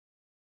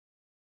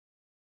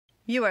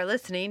You are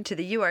listening to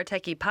the You Are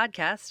Techie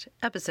podcast,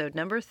 episode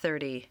number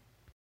 30.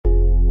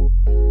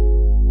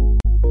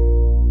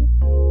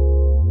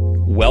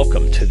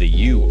 Welcome to the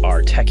You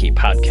Are Techie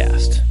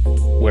podcast,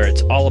 where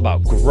it's all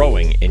about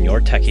growing in your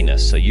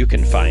techiness so you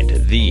can find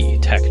the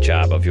tech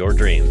job of your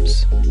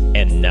dreams.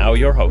 And now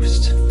your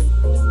host,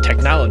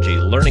 technology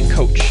learning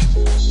coach,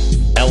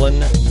 Ellen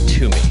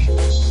Toomey.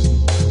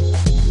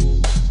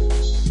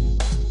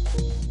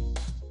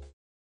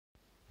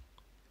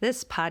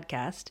 This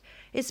podcast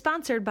is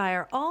sponsored by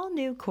our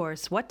all-new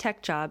course, What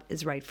Tech Job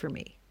is Right for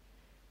Me.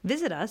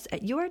 Visit us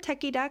at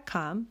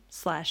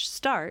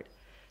youaretechie.com/start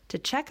to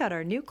check out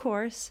our new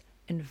course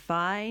and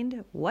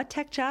find what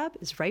tech job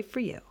is right for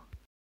you.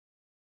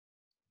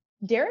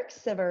 Derek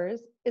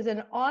Sivers is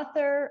an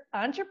author,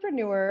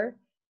 entrepreneur,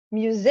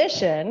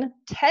 musician,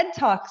 TED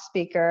Talk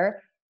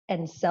speaker,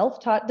 and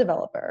self-taught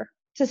developer.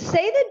 To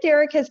say that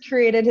Derek has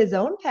created his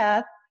own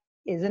path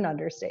is an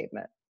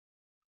understatement.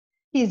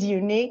 He's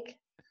unique,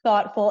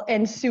 thoughtful,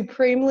 and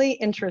supremely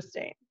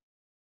interesting.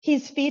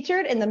 He's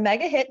featured in the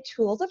mega hit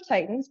Tools of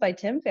Titans by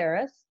Tim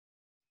Ferriss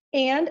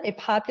and a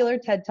popular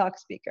TED Talk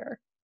speaker.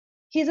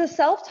 He's a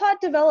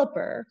self-taught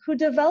developer who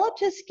developed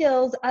his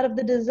skills out of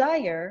the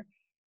desire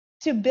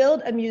to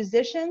build a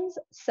musician's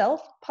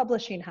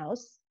self-publishing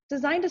house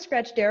designed to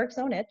scratch Derek's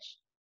own itch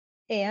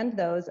and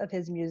those of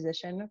his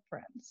musician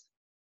friends.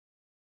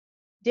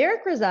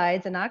 Derek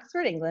resides in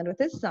Oxford, England with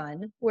his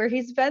son, where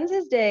he spends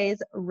his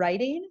days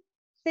writing,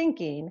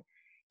 thinking,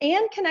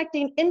 and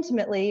connecting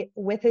intimately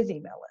with his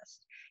email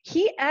list.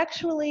 He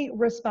actually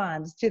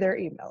responds to their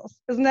emails.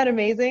 Isn't that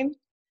amazing?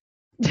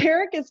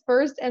 Derek is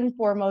first and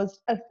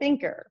foremost a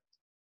thinker.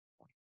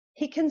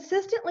 He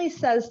consistently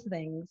says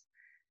things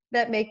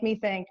that make me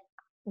think,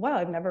 wow,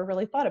 I've never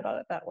really thought about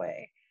it that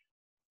way.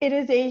 It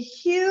is a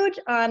huge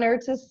honor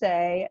to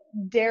say,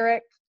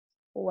 Derek,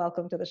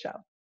 welcome to the show.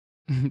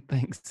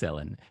 Thanks,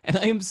 Ellen. And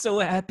I am so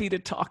happy to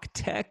talk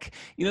tech.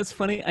 You know, it's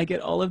funny. I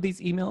get all of these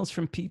emails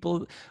from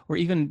people or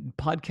even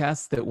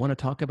podcasts that want to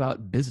talk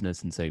about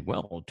business and say,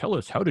 well, tell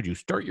us, how did you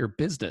start your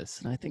business?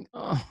 And I think,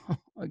 oh,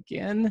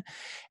 again.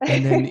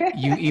 And then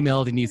you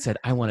emailed and you said,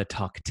 I want to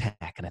talk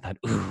tech. And I thought,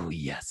 ooh,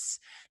 yes.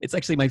 It's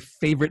actually my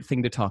favorite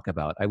thing to talk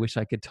about. I wish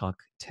I could talk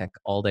tech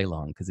all day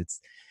long because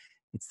it's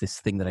this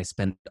thing that I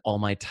spend all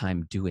my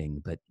time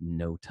doing, but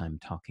no time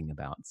talking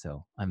about.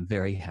 So I'm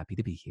very happy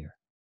to be here.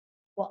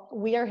 Well,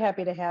 we are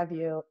happy to have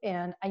you.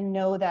 And I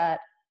know that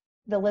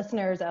the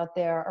listeners out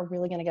there are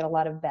really going to get a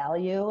lot of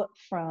value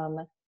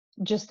from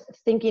just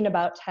thinking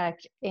about tech,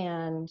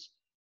 and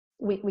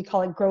we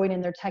call it growing in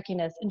their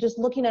techiness, and just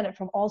looking at it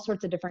from all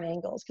sorts of different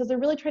angles, because they're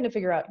really trying to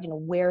figure out,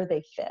 where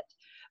they fit.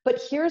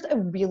 But here's a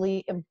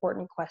really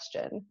important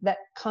question that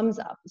comes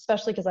up,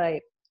 especially because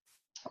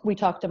we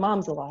talk to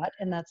moms a lot,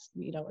 and that's,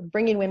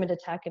 bringing women to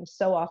tech. And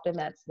so often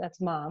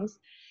that's moms.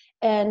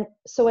 And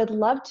so I'd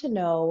love to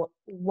know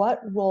what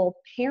role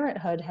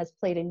parenthood has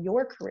played in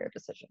your career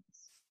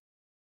decisions.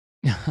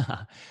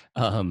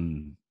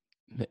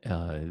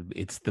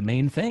 It's the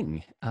main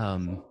thing.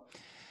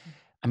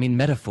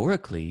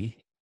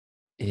 Metaphorically,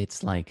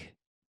 it's like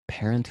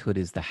parenthood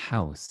is the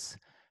house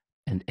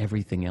and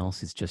everything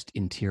else is just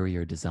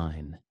interior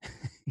design.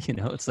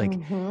 It's like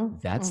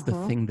that's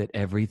the thing that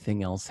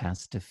everything else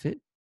has to fit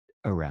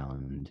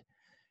around.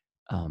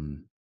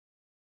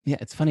 Yeah,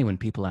 it's funny when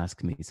people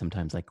ask me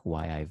sometimes like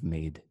why I've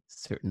made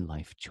certain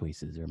life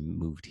choices or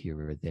moved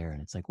here or there.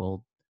 And it's like,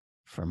 well,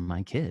 for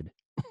my kid,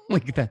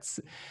 like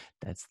that's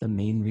the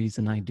main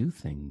reason I do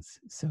things.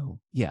 So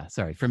yeah,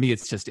 sorry. For me,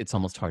 it's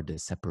almost hard to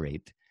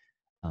separate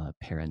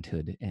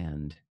parenthood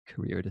and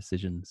career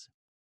decisions.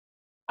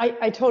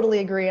 I totally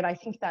agree. And I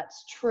think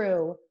that's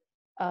true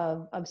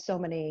of so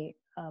many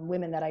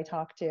women that I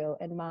talk to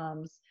and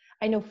moms.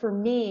 I know for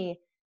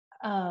me,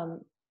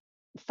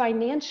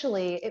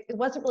 financially, it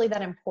wasn't really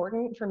that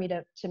important for me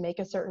to make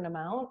a certain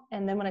amount.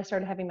 And then when I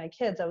started having my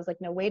kids, I was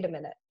like, no, wait a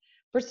minute.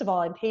 First of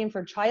all, I'm paying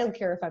for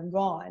childcare if I'm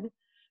gone.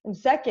 And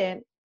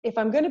second, if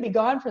I'm going to be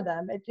gone for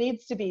them, it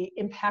needs to be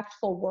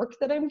impactful work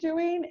that I'm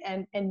doing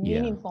and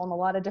meaningful in a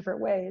lot of different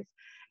ways.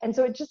 And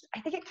so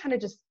I think it kind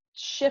of just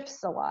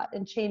shifts a lot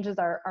and changes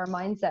our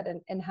mindset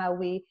and how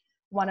we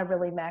want to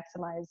really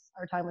maximize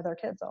our time with our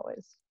kids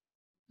always.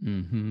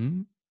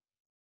 Mm-hmm.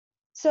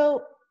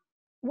 So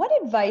what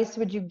advice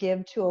would you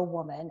give to a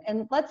woman,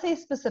 and let's say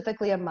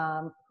specifically a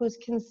mom, who's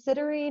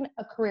considering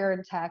a career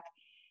in tech,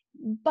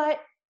 but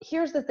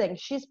here's the thing,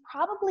 she's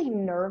probably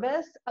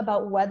nervous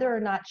about whether or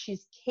not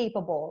she's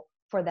capable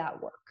for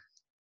that work?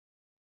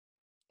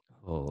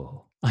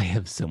 Oh, I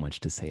have so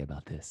much to say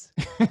about this.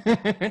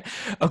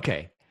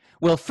 Okay.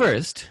 Well,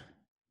 first,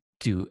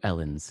 do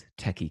Ellen's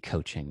techie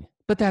coaching,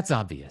 but that's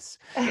obvious.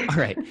 All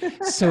right.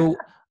 So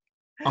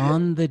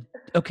I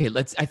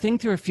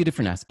think there are a few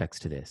different aspects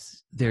to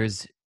this.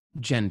 There's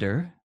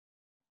gender,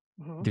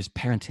 there's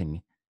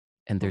parenting,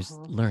 and there's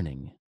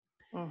learning.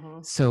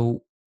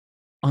 So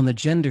on the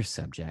gender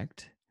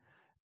subject,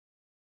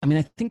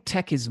 I think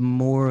tech is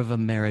more of a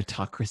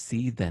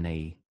meritocracy than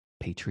a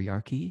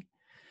patriarchy.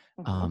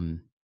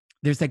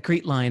 There's that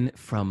great line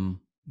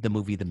from the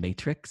movie The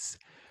Matrix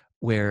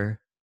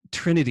where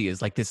Trinity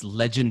is like this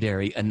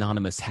legendary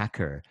anonymous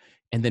hacker.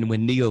 And then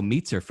when Neo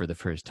meets her for the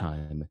first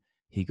time,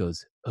 he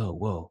goes, "Oh,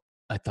 whoa,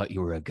 I thought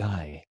you were a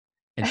guy."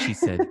 And she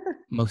said,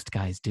 "Most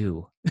guys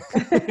do."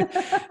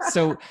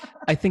 So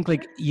I think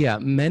like, yeah,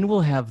 men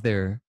will have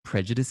their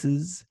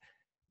prejudices,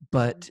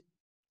 but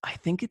I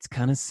think it's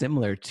kind of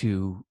similar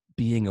to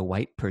being a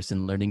white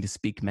person learning to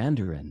speak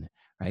Mandarin,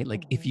 right?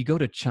 Like if you go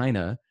to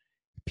China,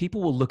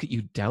 people will look at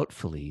you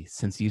doubtfully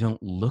since you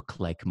don't look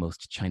like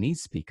most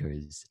Chinese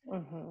speakers.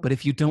 But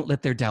if you don't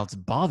let their doubts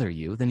bother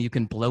you, then you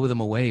can blow them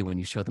away when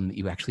you show them that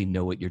you actually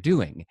know what you're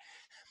doing.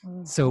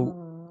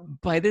 So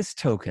by this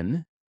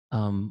token,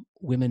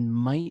 women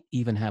might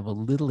even have a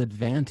little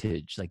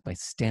advantage, like by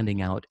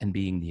standing out and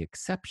being the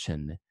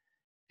exception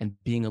and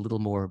being a little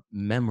more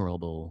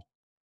memorable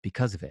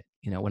because of it.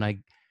 You know,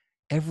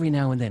 every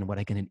now and then when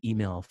I get an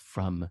email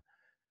from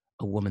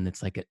a woman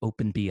that's like an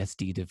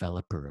OpenBSD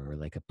developer or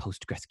like a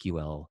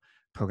PostgreSQL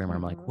programmer,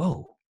 I'm like,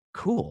 whoa,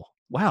 cool.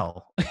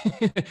 Wow.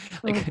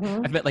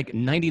 I've met like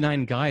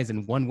 99 guys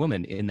and one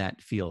woman in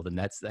that field. And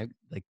that's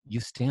like, you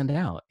stand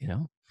out, you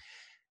know?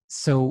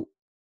 So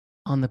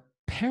on the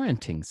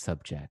parenting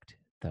subject,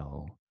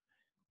 though,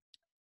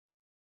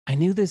 I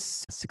knew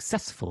this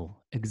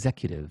successful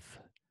executive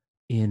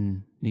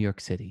in New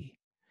York City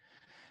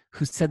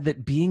who said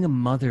that being a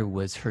mother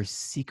was her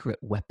secret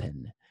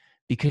weapon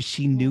because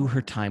she knew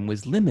her time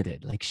was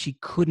limited. Like she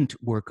couldn't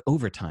work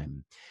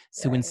overtime.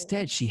 So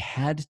instead, she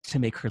had to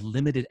make her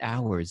limited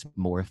hours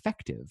more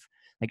effective.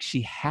 Like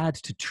she had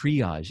to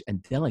triage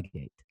and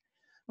delegate.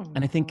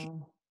 And I think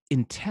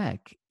in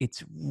tech,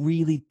 it's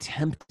really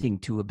tempting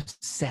to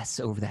obsess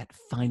over that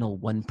final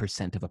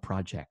 1% of a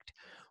project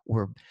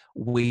or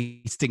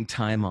wasting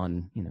time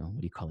on, you know,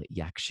 what do you call it?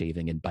 Yak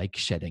shaving and bike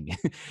shedding.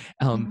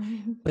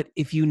 But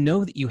if you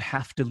know that you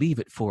have to leave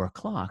at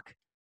 4:00,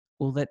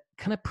 well, that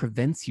kind of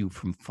prevents you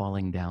from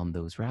falling down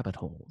those rabbit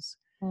holes.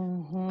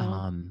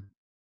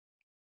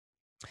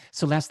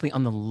 So lastly,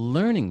 on the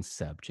learning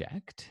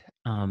subject,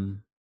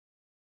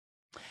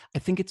 I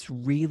think it's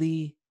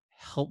really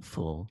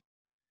helpful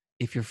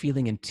if you're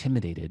feeling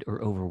intimidated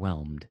or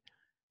overwhelmed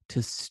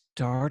to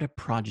start a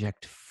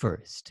project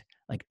first,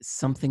 like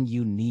something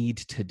you need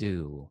to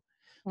do.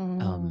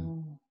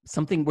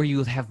 Something where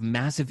you have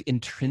massive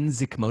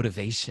intrinsic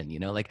motivation, you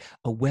know, like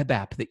a web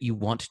app that you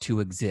want to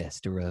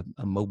exist or a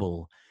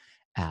mobile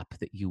app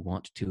that you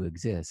want to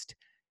exist,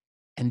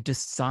 and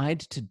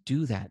decide to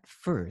do that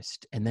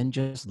first and then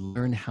just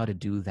learn how to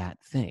do that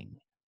thing.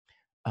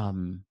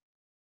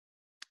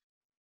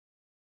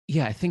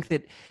 Yeah, I think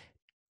that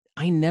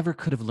I never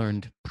could have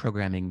learned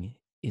programming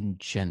in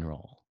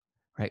general,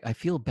 right? I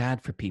feel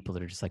bad for people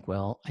that are just like,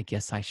 well, I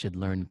guess I should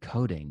learn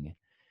coding.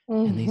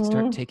 And they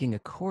start taking a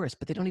course,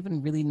 but they don't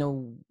even really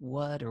know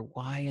what or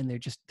why. And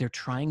they're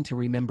trying to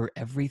remember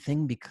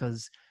everything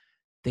because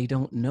they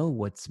don't know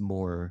what's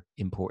more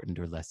important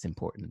or less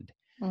important.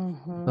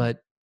 But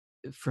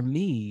for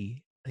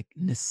me, like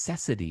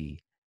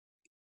necessity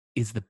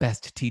is the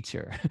best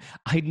teacher.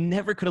 I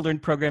never could have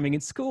learned programming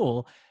in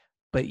school,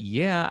 but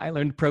yeah, I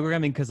learned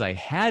programming because I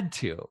had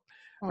to,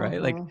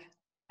 right? Like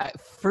at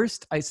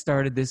first I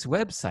started this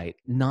website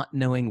not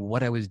knowing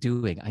what I was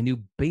doing. I knew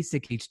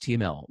basic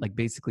HTML, like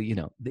basically, you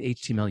know, the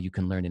HTML you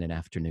can learn in an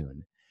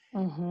afternoon.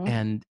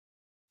 And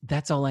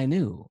that's all I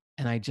knew.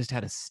 And I just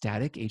had a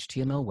static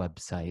HTML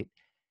website.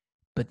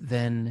 But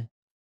then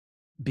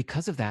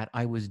because of that,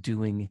 I was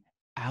doing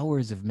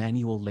hours of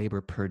manual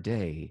labor per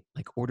day.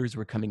 Like orders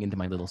were coming into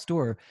my little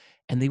store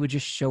and they would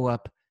just show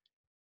up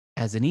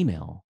as an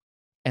email.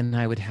 And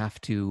I would have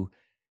to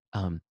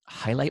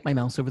highlight my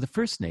mouse over the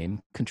first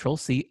name, Control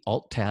C,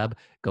 Alt Tab,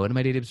 go into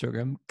my database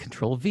program,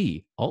 Control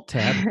V, Alt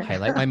Tab,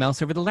 highlight my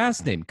mouse over the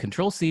last name,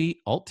 Control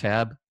C, Alt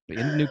Tab,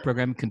 in the new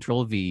program,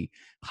 Control V,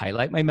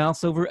 highlight my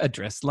mouse over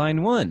address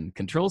line 1,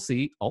 Control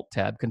C, Alt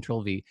Tab,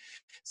 Control V.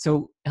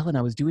 So, Ellen,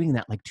 I was doing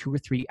that like 2 or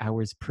 3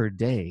 hours per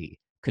day,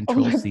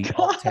 Control C,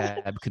 Alt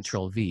Tab,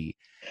 Control V.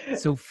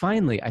 So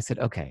finally, I said,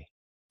 okay,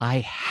 I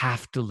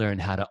have to learn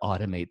how to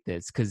automate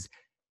this because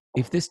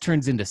if this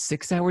turns into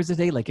 6 hours a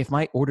day, like if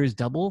my orders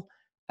double,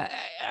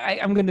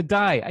 I'm going to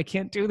die. I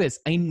can't do this.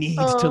 I need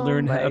to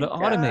learn how to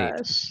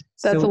automate.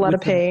 That's a lot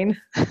of pain.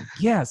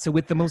 Yeah. So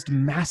with the most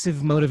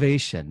massive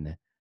motivation,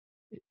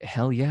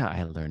 hell yeah,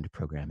 I learned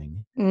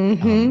programming,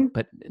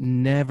 but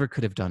never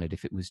could have done it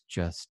if it was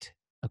just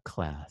a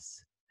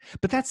class.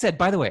 But that said,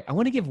 by the way, I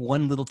want to give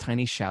one little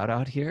tiny shout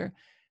out here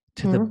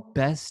to the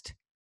best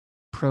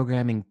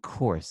programming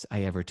course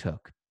I ever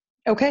took.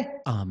 Okay.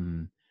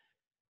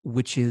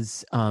 Which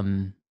is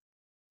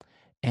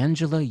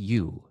Angela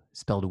Yu,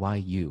 spelled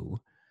Y-U,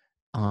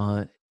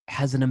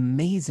 has an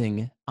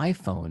amazing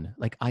iPhone,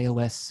 like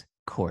iOS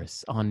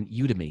course on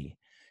Udemy.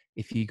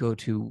 If you go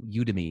to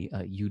Udemy,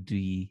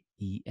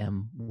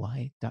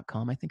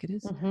 udemy.com, I think it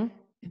is.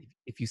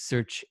 If you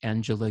search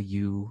Angela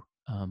Yu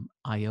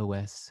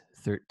iOS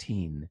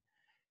 13,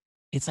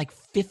 it's like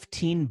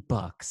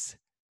 $15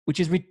 which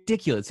is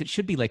ridiculous. It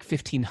should be like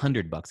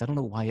 $1,500. I don't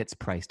know why it's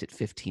priced at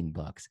 $15,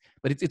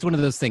 but it's one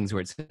of those things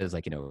where it says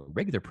like,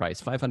 regular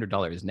price,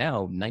 $500,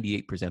 now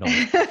 98%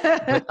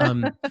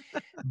 off.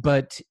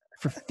 But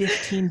for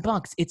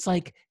 $15, it's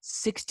like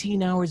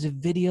 16 hours of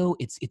video.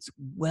 It's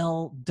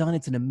well done.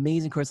 It's an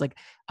amazing course. Like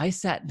I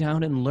sat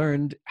down and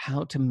learned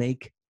how to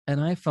make an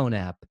iPhone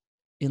app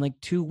in like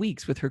 2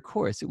 weeks with her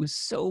course. It was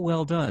so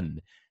well done.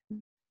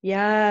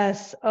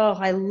 Yes. Oh,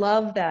 I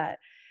love that.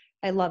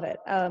 I love it.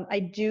 I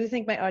do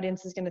think my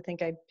audience is going to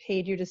think I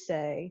paid you to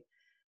say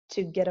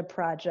to get a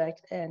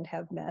project and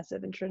have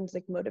massive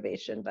intrinsic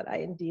motivation, but I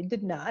indeed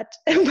did not.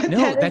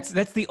 No, that's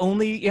the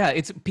only,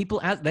 it's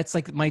people ask, that's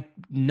like my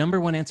number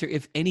one answer.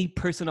 If any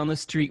person on the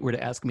street were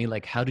to ask me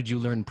like, how did you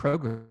learn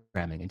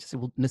programming? I just say,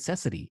 well,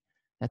 necessity.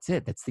 That's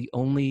it. That's the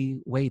only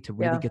way to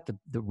really get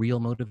the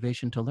real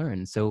motivation to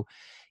learn. So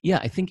yeah,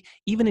 I think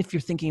even if you're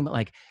thinking about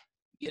like,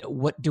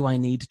 what do I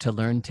need to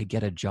learn to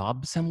get a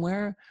job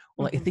somewhere?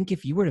 Well, I think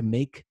if you were to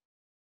make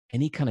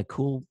any kind of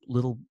cool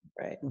little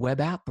web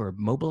app or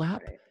mobile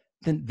app,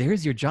 then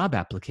there's your job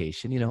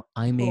application.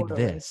 I made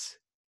this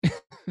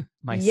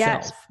myself.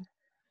 Yes.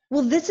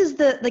 Well, this is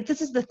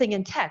the thing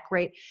in tech,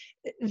 right?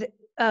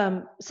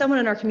 Someone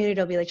in our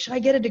community will be like, should I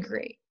get a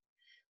degree?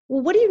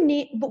 Well, what do you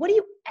need? But what do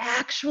you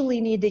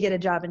actually need to get a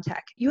job in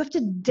tech? You have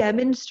to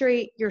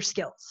demonstrate your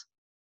skills.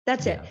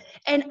 That's it.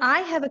 And I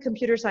have a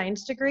computer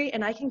science degree,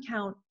 and I can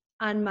count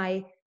on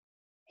my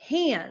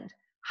hand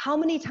how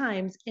many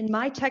times in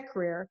my tech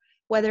career,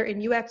 whether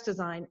in UX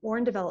design or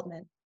in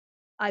development,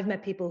 I've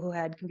met people who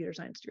had computer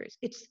science degrees.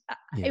 It's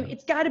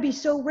got to be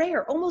so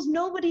rare. Almost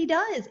nobody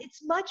does.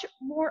 It's much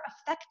more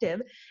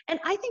effective. And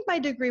I think my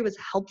degree was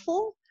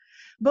helpful.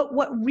 But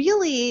what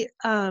really,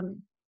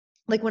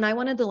 like when I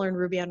wanted to learn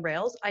Ruby on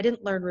Rails, I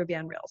didn't learn Ruby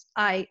on Rails.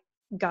 I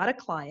got a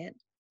client,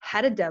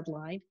 had a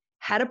deadline,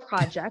 had a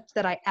project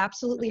that I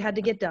absolutely had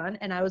to get done.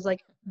 And I was like,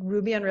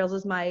 Ruby on Rails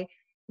is my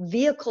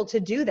vehicle to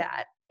do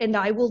that. And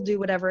I will do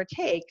whatever it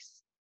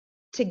takes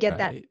to get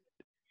that.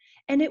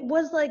 And it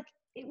was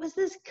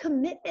this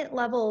commitment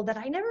level that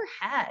I never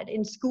had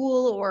in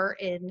school or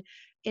in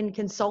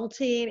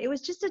consulting. It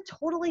was just a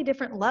totally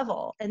different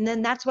level. And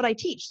then that's what I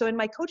teach. So in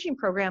my coaching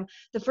program,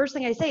 the first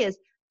thing I say is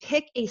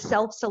pick a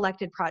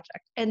self-selected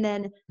project and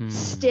then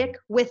stick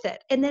with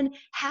it. And then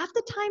half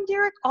the time,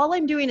 Derek, all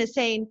I'm doing is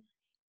saying,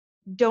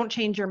 don't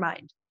change your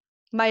mind.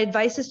 My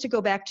advice is to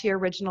go back to your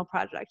original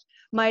project.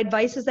 My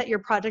advice is that your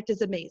project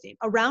is amazing.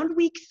 Around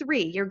week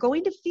 3, you're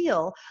going to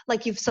feel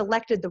like you've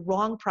selected the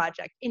wrong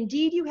project.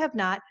 Indeed, you have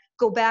not.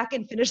 Go back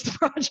and finish the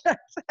project.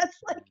 That's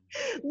like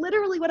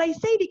literally what I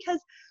say,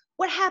 because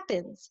what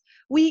happens?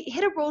 We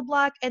hit a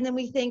roadblock and then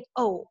we think,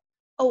 oh,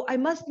 I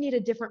must need a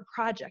different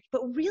project.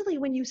 But really,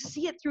 when you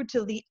see it through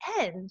to the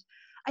end,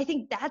 I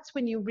think that's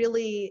when you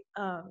really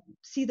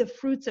see the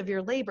fruits of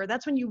your labor.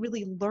 That's when you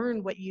really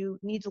learn what you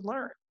need to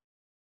learn.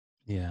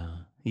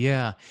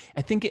 Yeah.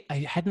 I think I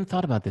hadn't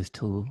thought about this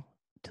till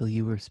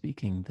you were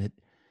speaking, that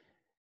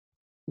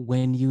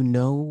when you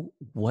know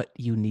what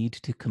you need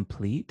to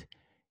complete,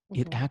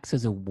 it acts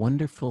as a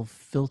wonderful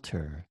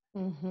filter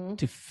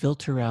to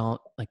filter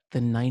out like the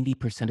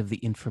 90% of the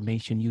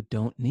information you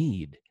don't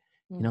need.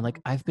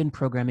 Like I've been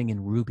programming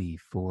in Ruby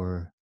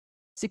for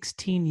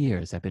 16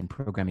 years. I've been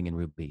programming in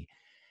Ruby.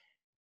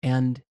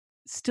 And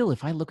still,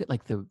 if I look at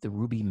like the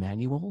Ruby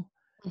manual,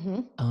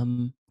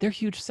 there are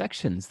huge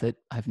sections that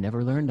I've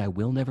never learned. I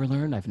will never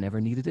learn. I've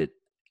never needed it.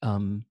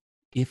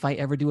 If I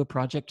ever do a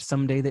project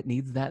someday that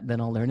needs that,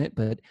 then I'll learn it.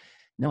 But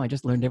no, I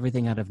just learned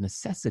everything out of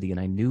necessity, and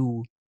I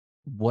knew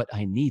what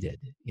I needed,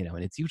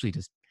 and it's usually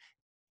just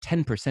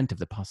 10% of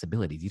the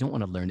possibilities. You don't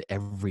want to learn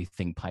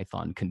everything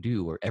Python can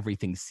do or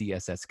everything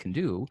CSS can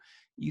do.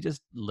 You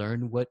just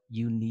learn what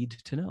you need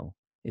to know.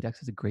 It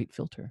acts as a great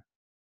filter.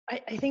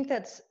 I think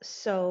that's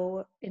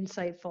so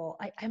insightful.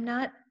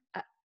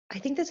 I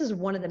think this is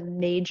one of the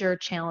major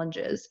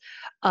challenges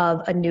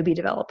of a newbie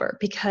developer,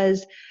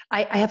 because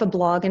I have a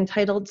blog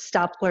entitled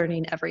Stop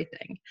Learning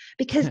Everything.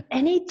 Because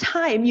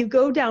anytime you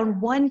go down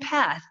one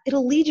path,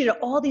 it'll lead you to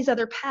all these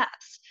other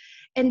paths.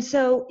 And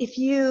so if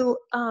you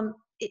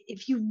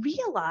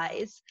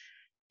realize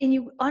and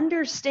you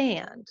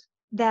understand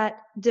that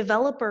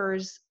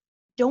developers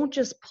don't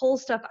just pull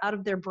stuff out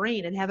of their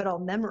brain and have it all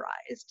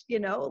memorized,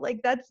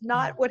 like that's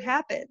not what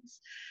happens.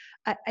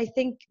 I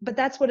think, but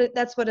that's what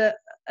a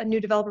new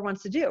developer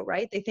wants to do,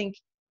 right? They think,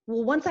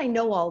 well, once I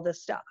know all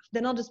this stuff,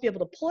 then I'll just be able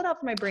to pull it out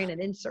from my brain and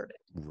insert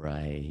it.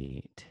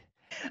 Right.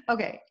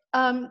 Okay.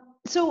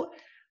 So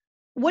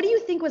what do you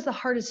think was the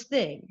hardest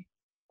thing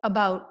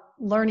about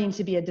learning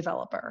to be a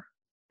developer?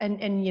 And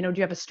do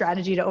you have a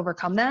strategy to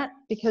overcome that?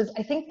 Because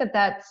I think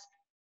that's,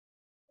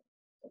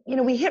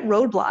 we hit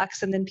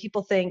roadblocks and then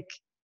people think,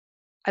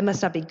 I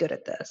must not be good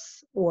at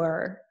this,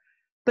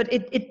 but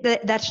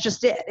that's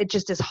just it. It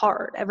just is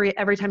hard.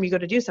 Every time you go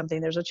to do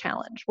something, there's a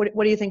challenge.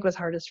 What do you think was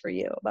hardest for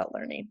you about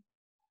learning?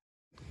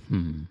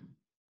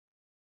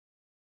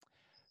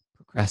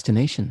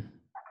 Procrastination.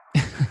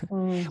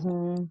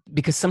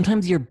 Because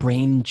sometimes your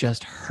brain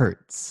just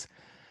hurts.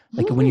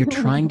 Like when you're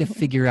trying to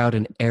figure out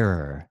an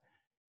error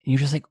And you're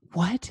just like,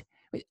 what?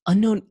 Wait,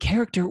 unknown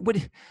character?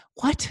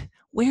 What?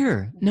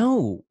 Where?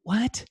 No,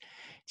 what?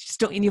 You just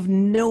don't, and you have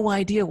no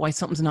idea why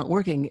something's not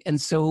working. And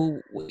so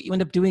what you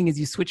end up doing is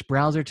you switch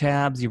browser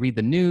tabs, you read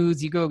the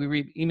news, you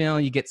read email,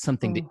 you get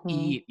something to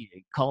eat, you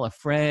call a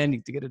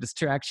friend to get a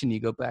distraction, you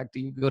go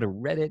to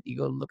Reddit, you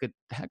go look at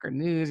Hacker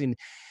News, and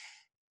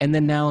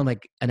then now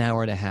like an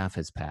hour and a half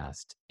has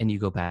passed and you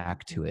go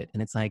back to it.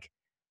 And it's like,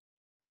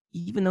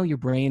 even though your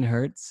brain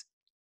hurts,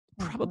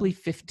 probably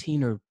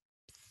 15 or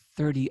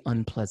 30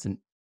 unpleasant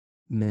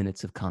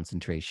minutes of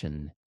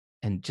concentration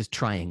and just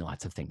trying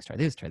lots of things. Try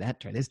this, try that,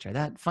 try this, try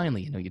that.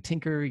 Finally, you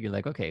tinker, you're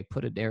like, okay,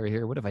 put an error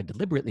here. What if I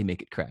deliberately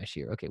make it crash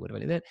here? Okay, what if I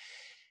do that?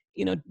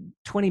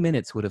 20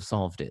 minutes would have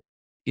solved it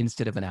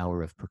instead of an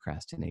hour of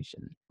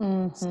procrastination.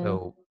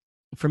 So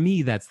for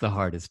me, that's the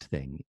hardest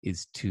thing,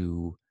 is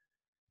to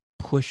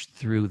push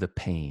through the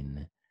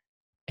pain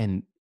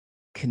and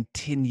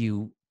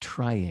continue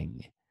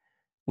trying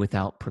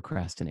without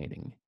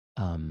procrastinating.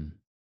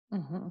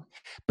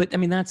 But I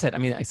mean, that said,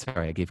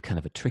 sorry, I gave kind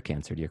of a trick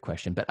answer to your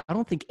question, but I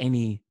don't think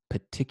any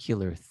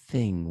particular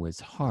thing was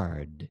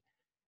hard.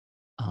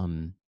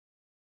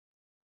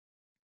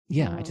 Because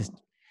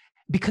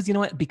you know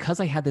what? Because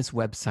I had this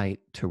website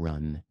to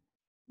run,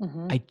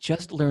 I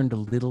just learned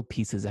little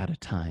pieces at a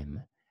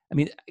time. I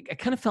mean, I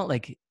kind of felt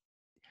like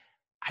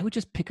I would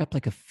just pick up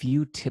like a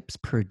few tips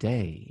per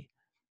day.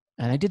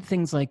 And I did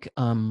things like,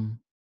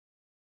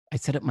 I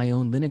set up my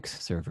own Linux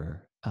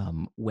server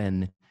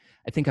when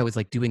I think I was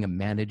like doing a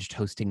managed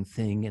hosting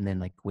thing. And then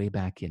like way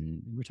back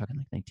in, we're talking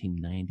like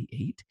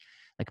 1998,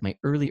 like my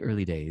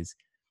early days,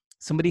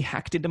 somebody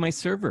hacked into my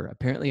server.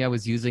 Apparently I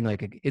was using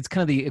it's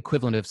kind of the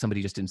equivalent of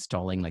somebody just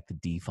installing like the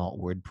default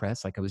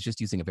WordPress. Like I was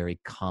just using a very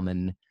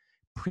common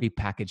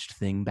prepackaged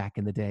thing back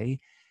in the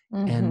day.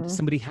 And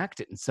somebody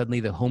hacked it. And suddenly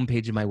the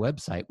homepage of my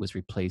website was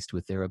replaced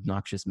with their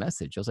obnoxious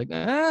message. I was like,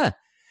 ah.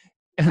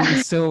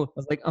 And so I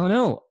was like, oh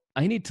no,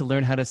 I need to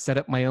learn how to set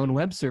up my own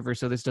web server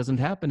so this doesn't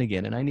happen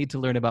again. And I need to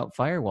learn about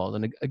firewalls.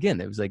 And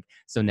again, it was like,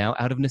 so now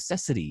out of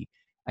necessity,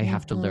 I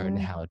have to learn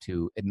how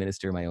to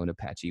administer my own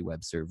Apache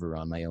web server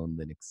on my own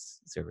Linux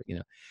server,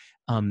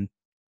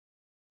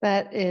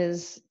 That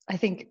is, I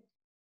think,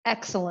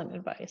 excellent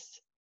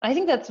advice. I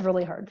think that's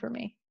really hard for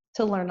me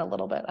to learn a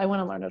little bit. I want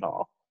to learn it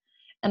all.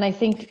 And I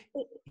think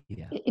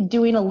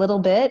doing a little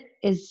bit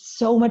is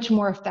so much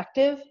more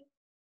effective,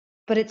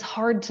 but it's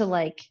hard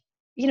to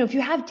if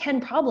you have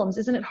 10 problems,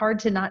 isn't it hard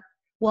to not,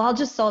 well, I'll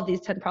just solve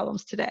these 10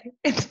 problems today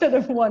instead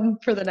of one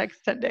for the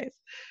next 10 days.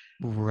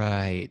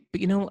 Right.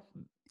 But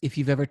if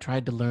you've ever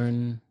tried to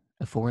learn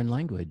a foreign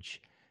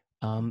language,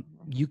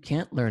 you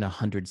can't learn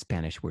 100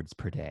 Spanish words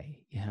per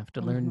day. You have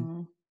to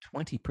learn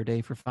 20 per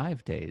day for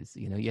 5 days.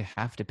 You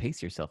have to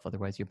pace yourself.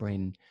 Otherwise your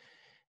brain,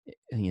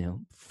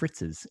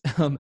 fritzes.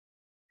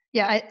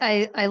 Yeah,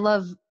 I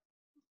love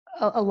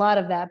a lot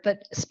of that,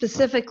 but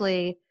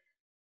specifically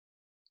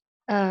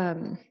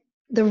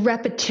the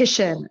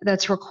repetition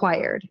that's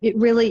required. It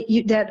really,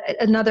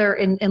 another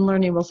in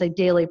learning will say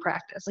daily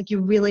practice. Like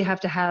you really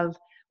have to have,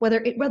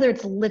 whether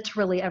it's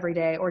literally every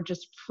day or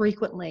just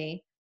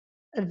frequently,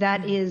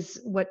 that is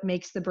what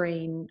makes the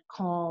brain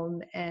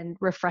calm and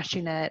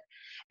refreshing it.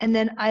 And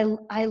then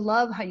I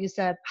love how you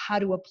said how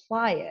to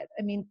apply it.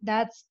 I mean,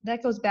 that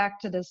goes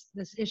back to this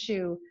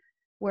issue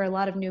where a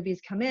lot of newbies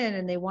come in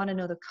and they want to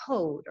know the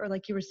code, or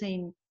like you were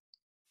saying,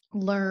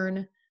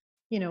 learn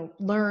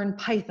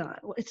Python.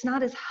 Well, it's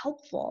not as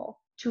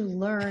helpful to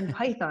learn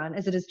Python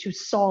as it is to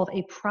solve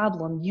a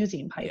problem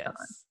using Python.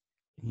 Yes.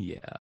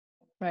 Yeah.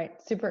 Right.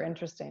 Super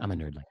interesting. I'm a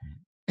nerd like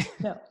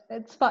that. No,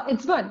 it's fun.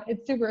 It's fun.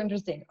 It's super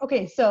interesting.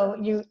 Okay. So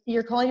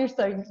you're calling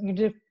yourself,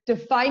 you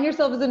define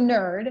yourself as a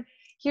nerd.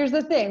 Here's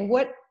the thing.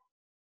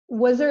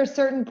 Was there a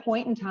certain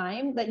point in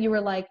time that you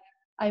were like,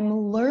 I'm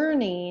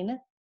learning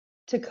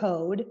to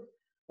code,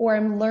 or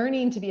I'm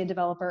learning to be a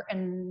developer,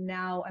 and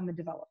now I'm a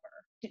developer?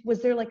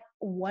 Was there like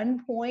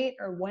one point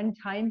or one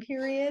time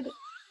period?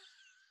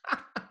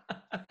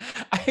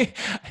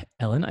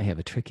 Ellen, I have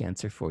a trick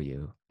answer for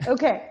you.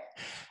 Okay.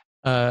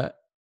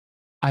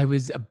 I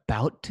was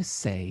about to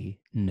say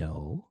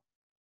no,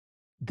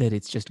 that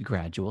it's just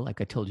gradual.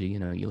 Like I told you,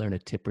 you learn a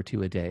tip or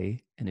two a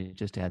day and it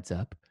just adds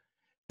up.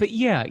 But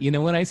yeah,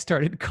 when I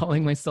started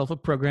calling myself a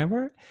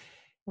programmer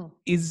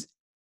is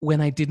when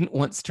I didn't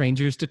want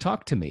strangers to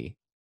talk to me.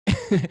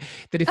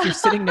 That if you're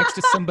sitting next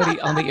to somebody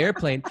on the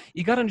airplane,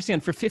 you got to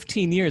understand, for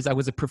 15 years, I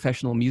was a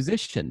professional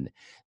musician.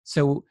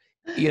 So,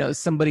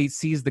 somebody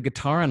sees the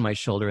guitar on my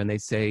shoulder and they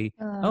say,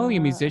 oh,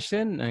 you're a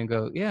musician? And I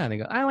go, yeah. And they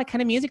go, oh, what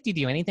kind of music do you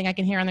do? Anything I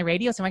can hear on the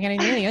radio? So I got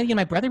to,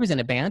 my brother was in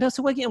a band. Oh,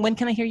 so when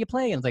can I hear you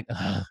play? And I was like,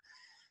 I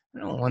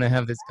don't want to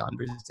have this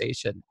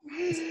conversation.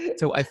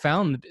 So I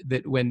found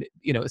that when,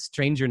 a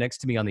stranger next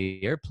to me on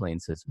the airplane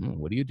says,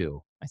 what do you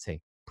do? I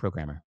say,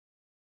 programmer.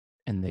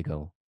 And they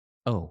go,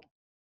 oh.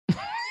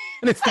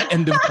 And it's the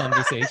end of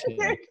conversation.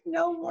 There's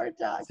no more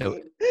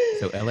talking.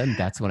 So Ellen,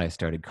 that's when I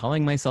started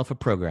calling myself a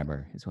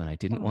programmer, is when I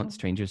didn't want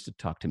strangers to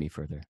talk to me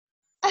further.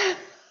 I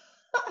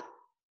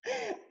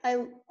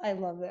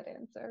love that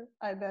answer.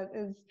 That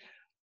is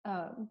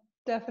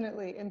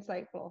Definitely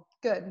insightful.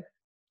 Good.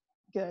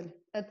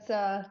 That's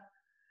a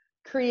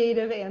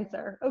creative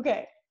answer.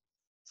 Okay.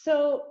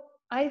 So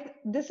I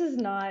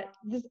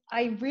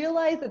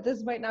realize that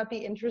this might not be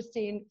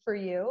interesting for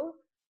you,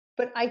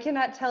 but I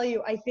cannot tell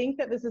you, I think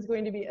that this is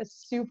going to be a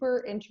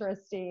super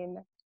interesting,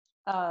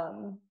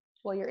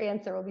 your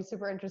answer will be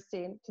super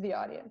interesting to the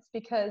audience,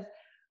 because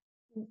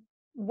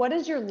what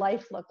does your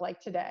life look like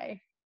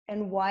today?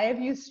 And why have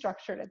you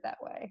structured it that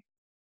way?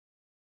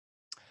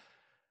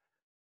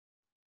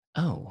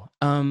 Oh,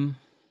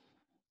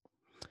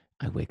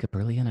 I wake up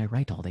early and I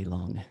write all day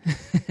long.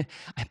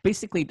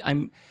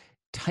 I'm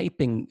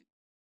typing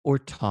or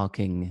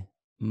talking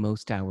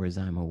most hours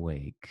I'm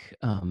awake.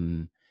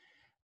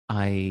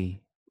 I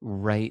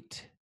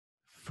write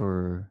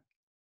for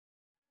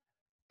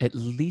at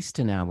least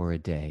an hour a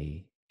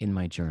day in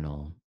my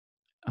journal.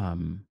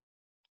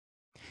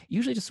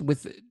 Usually just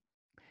with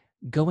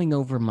going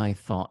over my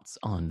thoughts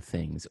on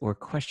things, or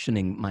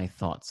questioning my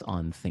thoughts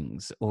on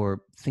things,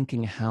 or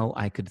thinking how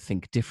I could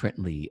think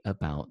differently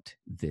about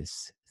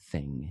this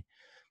thing.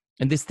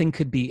 And this thing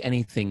could be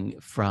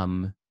anything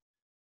from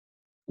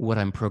what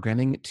I'm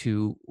programming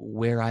to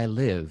where I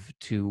live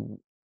to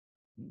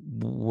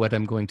what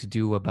I'm going to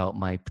do about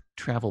my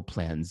travel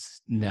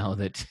plans now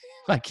that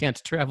I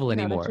can't travel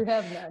anymore. Now that you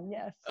have none,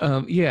 yes.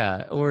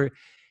 Yeah, or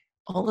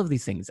all of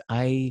these things.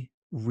 I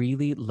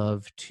really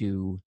love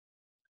to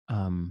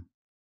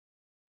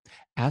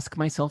ask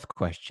myself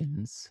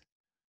questions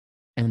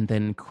and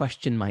then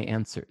question my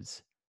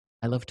answers.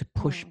 I love to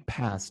push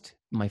past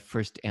my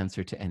first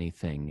answer to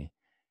anything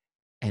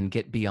and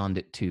get beyond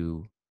it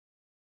to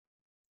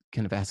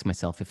kind of ask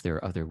myself if there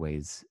are other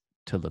ways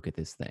to look at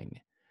this thing.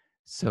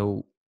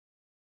 So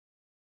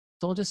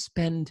I'll just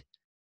spend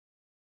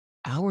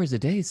hours a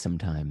day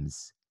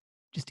sometimes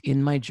just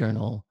in my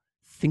journal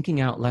thinking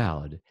out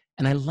loud.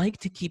 And I like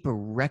to keep a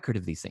record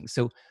of these things.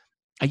 So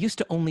I used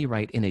to only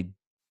write in a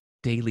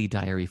daily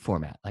diary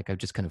format. Like I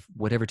just kind of,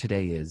 whatever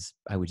today is,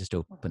 I would just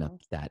open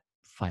up that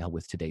file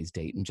with today's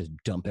date and just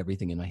dump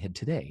everything in my head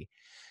today.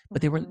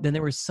 But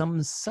there were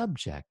some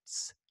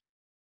subjects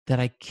that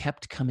I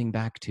kept coming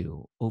back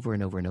to over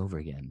and over and over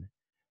again.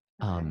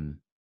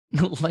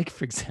 Like,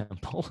 for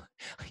example,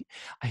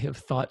 I have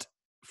thought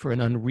for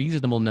an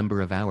unreasonable number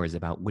of hours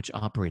about which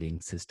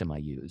operating system I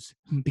use,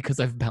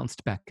 because I've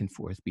bounced back and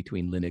forth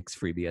between Linux,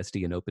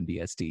 FreeBSD, and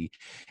OpenBSD,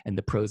 and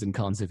the pros and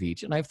cons of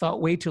each. And I've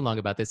thought way too long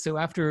about this. So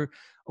after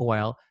a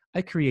while,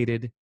 I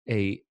created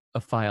a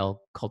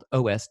file called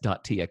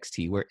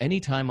os.txt, where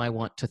anytime I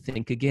want to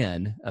think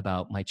again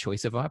about my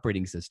choice of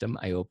operating system,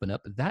 I open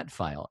up that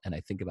file and I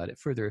think about it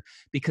further,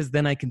 because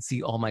then I can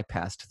see all my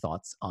past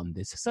thoughts on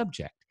this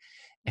subject.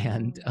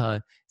 And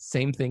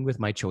same thing with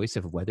my choice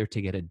of whether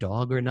to get a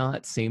dog or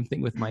not. Same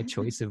thing with my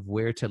choice of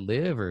where to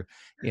live, or,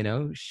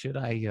 should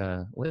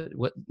I,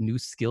 what new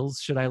skills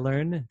should I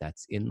learn?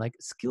 That's in like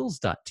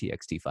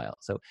skills.txt file.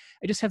 So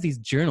I just have these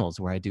journals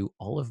where I do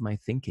all of my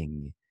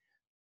thinking.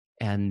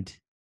 And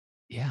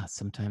yeah,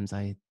 sometimes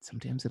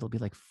it'll be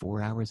like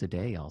 4 hours a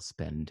day I'll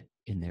spend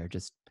in there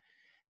just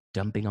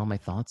dumping all my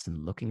thoughts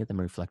and looking at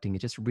them, reflecting.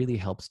 It just really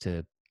helps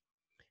to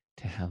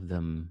have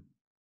them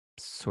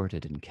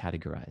sorted and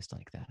categorized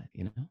like that,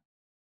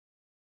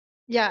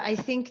 Yeah, I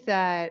think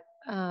that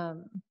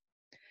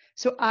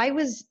so I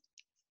was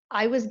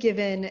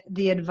given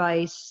the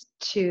advice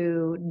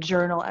to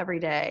journal every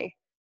day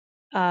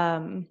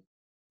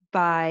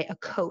by a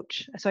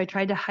coach. So I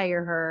tried to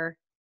hire her.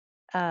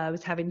 I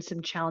was having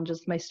some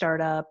challenges with my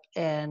startup,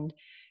 and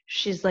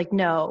she's like,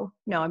 no,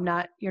 I'm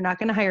not, you're not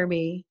going to hire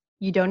me.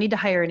 You don't need to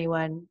hire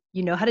anyone.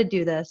 You know how to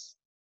do this.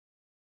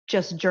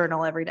 Just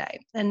journal every day.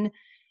 And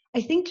I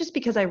think just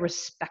because I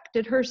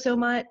respected her so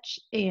much,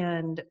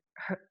 and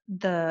her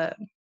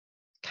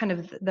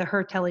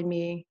telling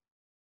me,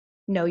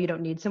 no, you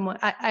don't need someone.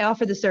 I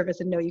offer the service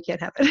and no, you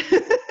can't have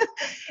it.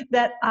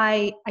 That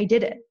I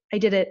did it. I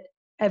did it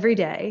every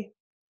day.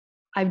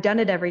 I've done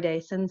it every day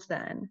since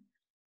then.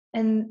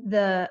 And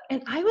I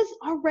was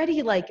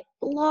already like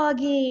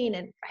blogging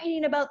and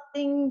writing about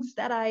things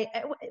that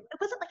it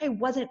wasn't like I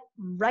wasn't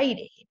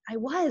writing. I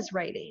was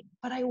writing,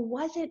 but I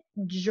wasn't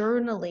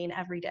journaling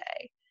every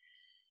day.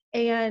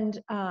 And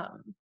I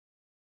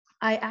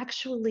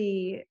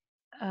actually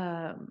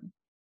I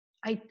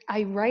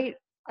write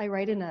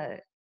in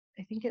I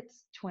think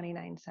it's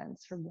 29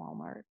 cents from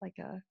Walmart, like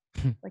a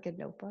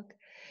notebook.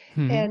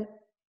 Mm-hmm.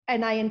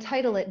 And I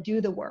entitle it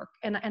 "Do the Work."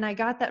 And I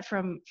got that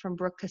from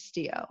Brooke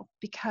Castillo,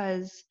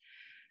 because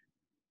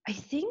I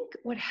think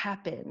what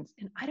happens,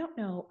 and I don't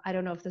know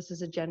if this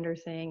is a gender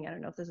thing, I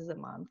don't know if this is a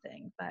mom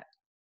thing, but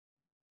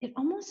it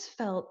almost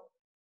felt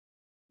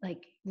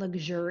like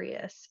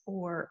luxurious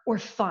or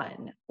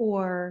fun,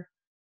 or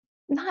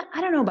not,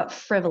 I don't know about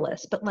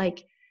frivolous, but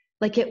like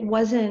it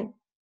wasn't,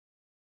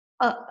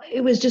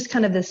 it was just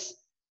kind of this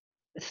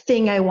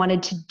thing I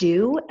wanted to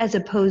do, as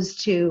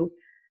opposed to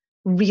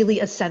really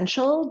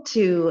essential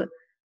to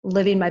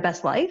living my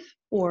best life,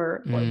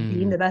 or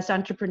being the best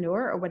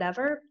entrepreneur or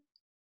whatever.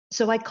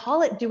 So I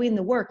call it doing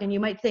the work. And you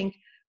might think,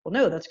 well,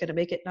 no, that's going to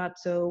make it not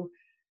so,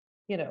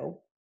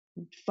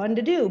 fun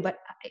to do, but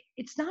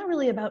it's not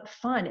really about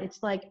fun.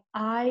 It's like,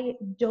 I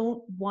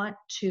don't want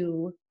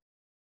to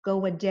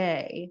go a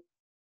day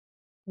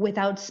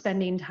without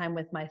spending time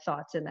with my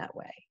thoughts in that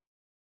way.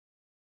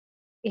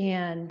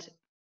 And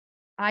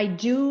I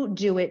do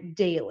it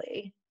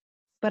daily,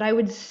 but I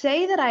would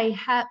say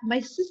that my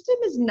system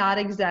is not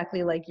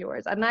exactly like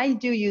yours. And I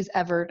do use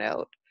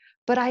Evernote,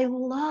 but I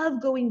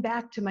love going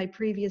back to my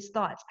previous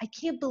thoughts. I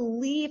can't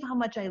believe how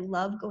much I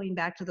love going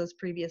back to those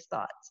previous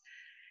thoughts.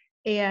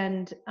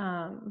 And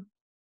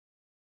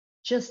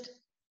just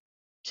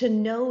to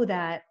know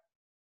that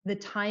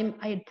I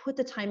had put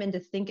the time in to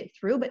think it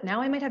through, but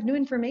now I might have new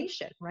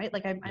information, right?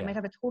 Like I might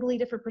have a totally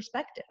different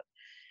perspective.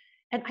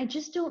 And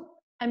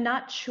I'm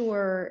not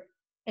sure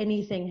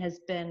anything has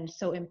been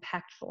so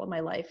impactful in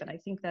my life. And I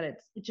think that it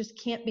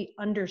just can't be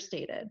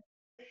understated.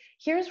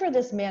 Here's where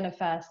this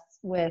manifests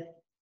with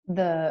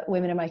the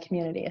women in my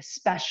community,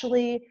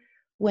 especially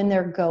when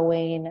they're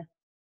going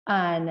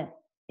on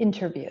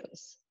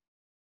interviews.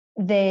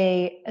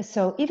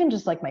 So even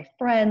just like my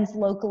friends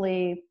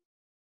locally,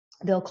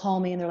 they'll call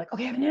me and they're like,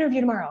 okay, I have an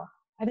interview tomorrow.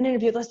 I have an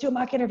interview. Let's do a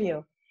mock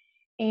interview.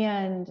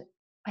 And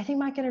I think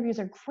mock interviews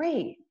are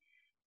great.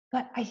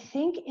 But I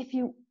think if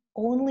you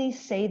only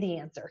say the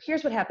answer,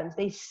 here's what happens.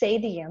 They say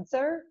the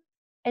answer,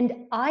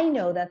 and I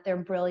know that they're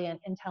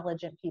brilliant,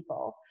 intelligent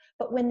people.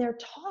 But when they're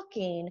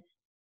talking,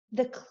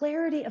 the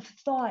clarity of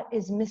thought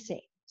is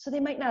missing. So they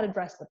might not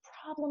address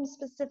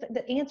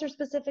the answer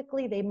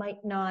specifically. They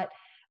might not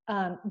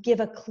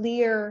give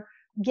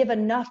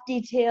enough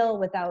detail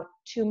without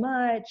too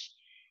much.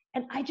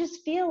 And I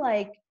just feel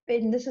like,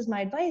 and this is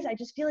my advice, I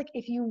just feel like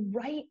if you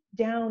write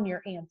down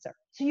your answer,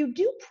 so you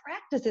do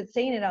practice it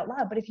saying it out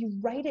loud, but if you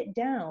write it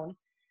down,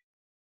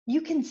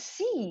 you can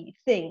see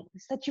things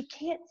that you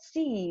can't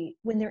see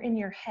when they're in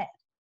your head.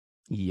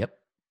 Yep.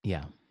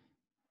 Yeah.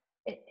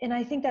 And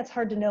I think that's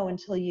hard to know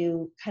until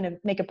you kind of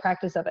make a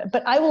practice of it.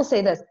 But I will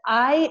say this,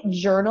 I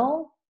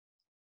journal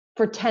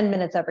for 10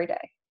 minutes every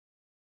day.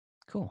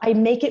 Cool. I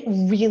make it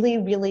really,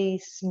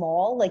 really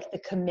small, like the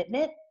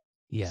commitment,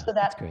 so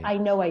that I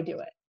know I do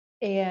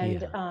it.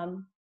 And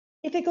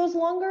if it goes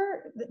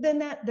longer, then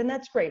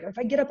that's great. Or if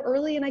I get up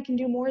early and I can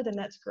do more, then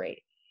that's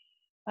great.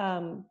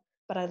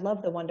 But I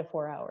love the 1 to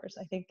 4 hours.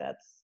 I think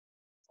that's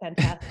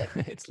fantastic.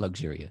 It's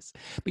luxurious.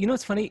 But you know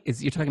what's funny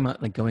is you're talking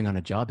about like going on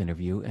a job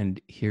interview, and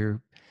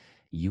here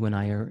you and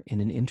I are in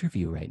an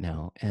interview right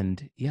now.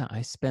 And yeah,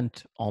 I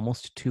spent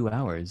almost 2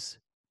 hours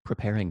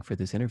preparing for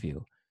this interview.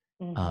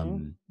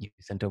 Mm-hmm.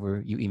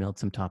 You emailed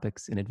some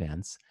topics in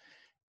advance.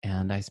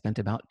 And I spent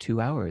about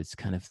 2 hours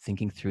kind of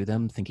thinking through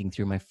them, thinking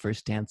through my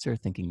first answer,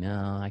 thinking,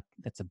 no,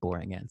 that's a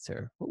boring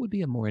answer. What would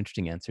be a more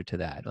interesting answer to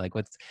that? Like,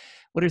 what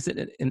is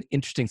it an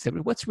interesting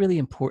segment? What's really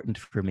important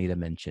for me to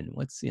mention?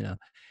 What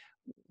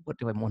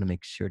do I want to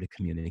make sure to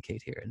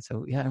communicate here? And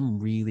so, yeah, I'm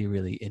really,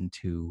 really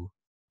into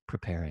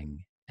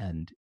preparing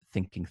and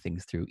thinking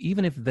things through,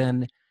 even if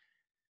then,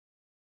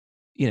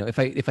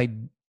 if I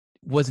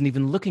wasn't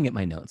even looking at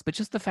my notes, but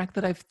just the fact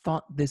that I've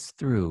thought this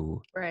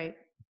through right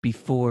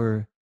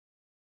before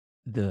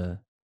the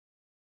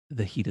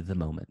heat of the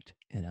moment,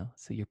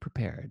 so you're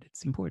prepared.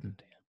 It's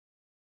important.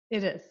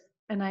 It is.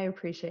 And I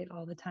appreciate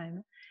all the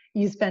time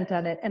you spent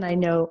on it. And I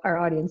know our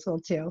audience will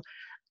too.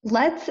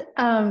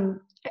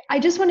 I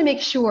just want to make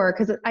sure,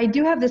 because I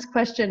do have this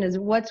question, is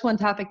what's one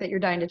topic that you're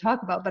dying to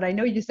talk about? But I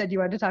know you said you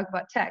wanted to talk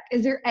about tech.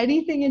 Is there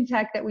anything in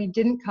tech that we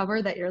didn't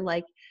cover that you're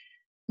like,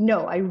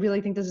 no, I really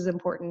think this is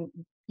important.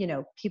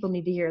 People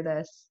need to hear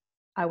this.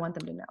 I want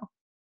them to know.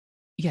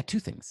 Yeah, two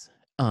things.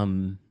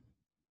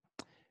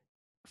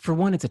 For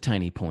one, it's a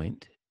tiny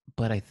point,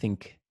 but I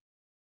think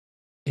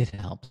it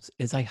helps,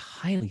 is I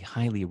highly,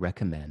 highly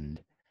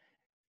recommend,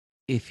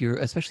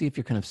 especially if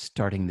you're kind of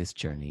starting this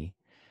journey,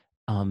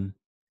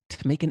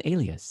 to make an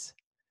alias,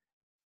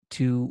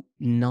 to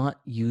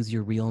not use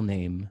your real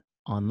name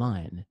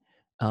online.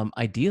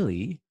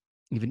 Ideally,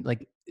 even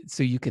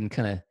so you can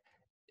kind of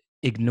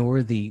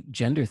ignore the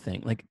gender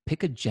thing, like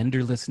pick a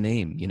genderless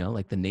name,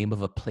 like the name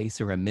of a place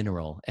or a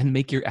mineral, and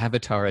make your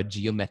avatar a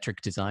geometric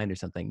design or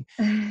something.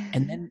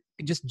 And then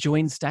just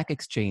join Stack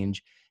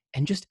Exchange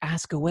and just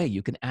ask away.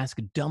 You can ask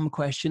dumb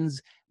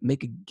questions,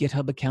 make a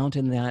GitHub account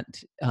in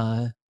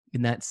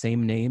that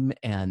same name,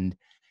 and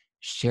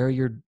share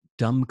your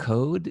dumb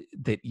code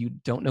that you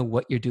don't know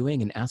what you're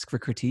doing and ask for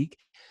critique.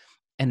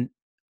 And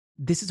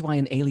this is why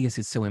an alias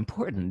is so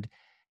important,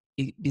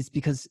 is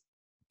because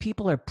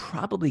people are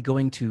probably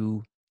going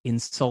to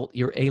insult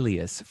your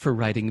alias for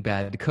writing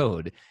bad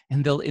code,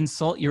 and they'll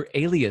insult your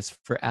alias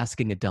for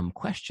asking a dumb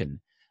question,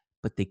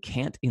 but they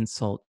can't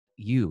insult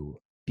you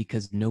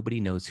because nobody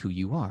knows who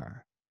you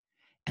are.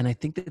 And I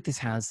think that this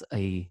has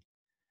a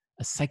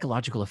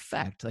psychological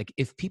effect. Like,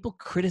 if people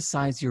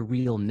criticize your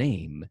real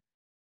name,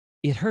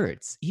 it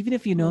hurts, even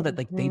if you know that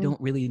they don't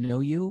really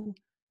know you.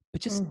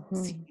 But just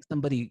seeing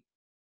somebody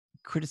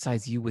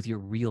criticize you with your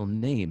real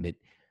name,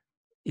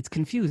 it's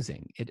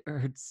confusing. It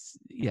hurts.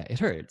 Yeah, it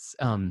hurts.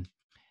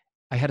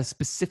 I had a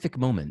specific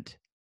moment.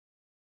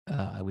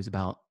 I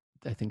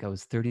think I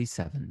was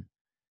 37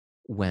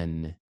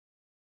 when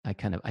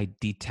I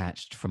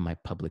detached from my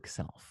public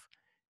self,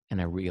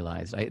 and I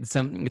realized it's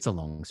a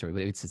long story,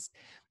 but it's just,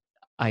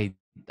 I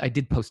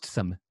did post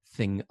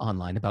something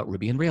online about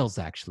Ruby on Rails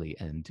actually,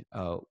 and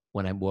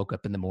when I woke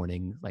up in the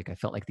morning, like I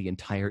felt like the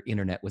entire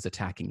internet was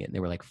attacking it, and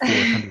there were like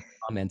 400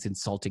 comments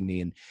insulting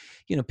me,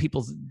 and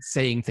people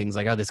saying things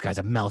like, "Oh, this guy's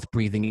a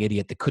mouth-breathing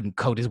idiot that couldn't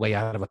code his way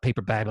out of a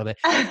paper bag,"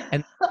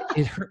 and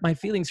it hurt my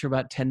feelings for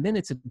about 10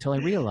 minutes until I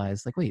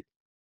realized, like, wait,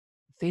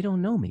 they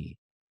don't know me.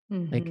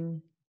 Like,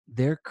 Mhm.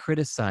 they're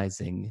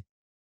criticizing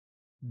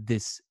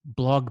this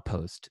blog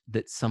post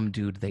that some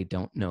dude they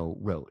don't know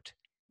wrote.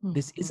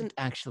 This Mhm. isn't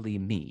actually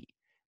me,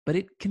 but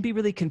it can be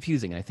really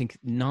confusing. I think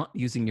not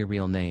using your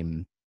real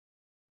name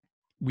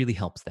really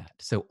helps that.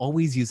 So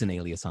always use an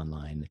alias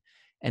online,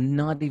 and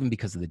not even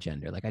because of the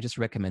gender. Like, I just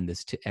recommend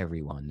this to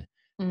everyone.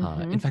 In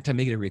Mhm. fact, I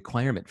made it a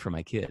requirement for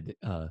my kid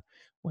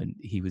when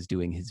he was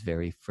doing his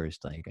very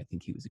first, like, I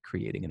think he was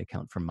creating an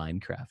account for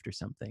Minecraft or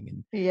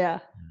something. Yeah.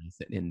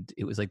 And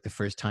it was like the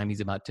first time he's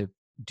about to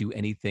do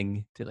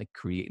anything to like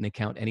create an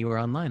account anywhere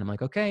online. I'm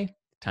like, okay,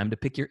 time to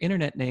pick your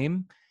internet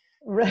name.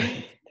 And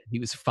Right. he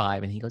was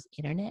 5 and he goes,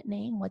 internet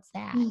name? What's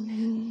that?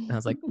 And I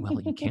was like, well,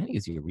 you can't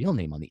use your real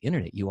name on the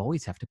internet. You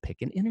always have to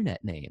pick an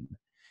internet name.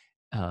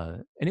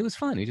 And it was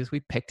fun. We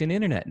picked an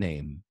internet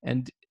name.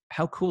 And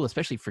how cool,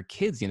 especially for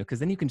kids, because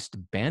then you can just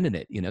abandon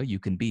it. You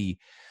can be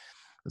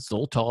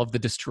Zoltov the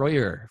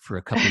Destroyer for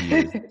a couple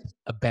years. Just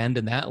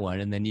abandon that one.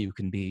 And then you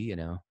can be,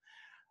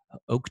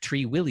 Oak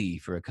Tree Willie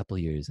for a couple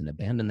years and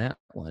abandon that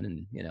one.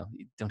 And, you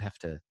don't have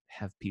to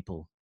have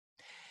people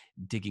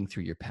digging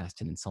through your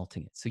past and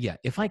insulting it. So yeah,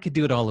 if I could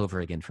do it all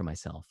over again for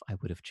myself, I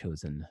would have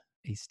chosen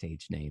a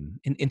stage name,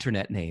 an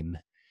internet name,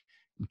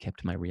 and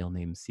kept my real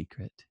name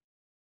secret.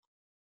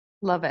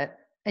 Love it.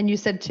 And you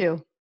said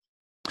 2.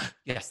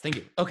 Yes, thank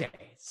you. Okay,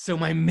 so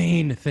my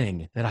main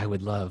thing that I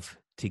would love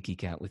to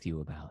geek out with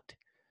you about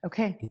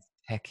Okay. is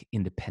tech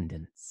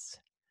independence.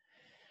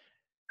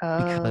 Oh.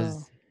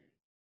 Because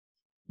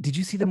did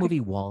you see the Okay. movie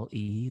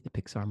Wall-E, the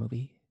Pixar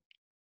movie?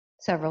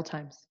 Several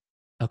times.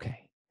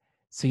 Okay.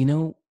 So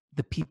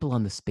the people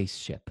on the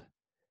spaceship,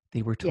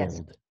 they were Yes.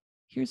 told,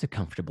 here's a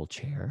comfortable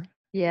chair.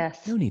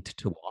 Yes. No need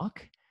to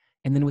walk.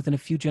 And then within a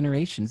few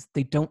generations,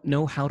 they don't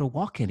know how to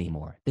walk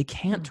anymore. They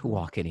can't Mhm.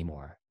 walk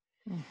anymore.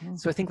 Mhm.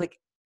 So I think like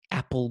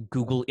Apple,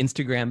 Google,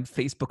 Instagram,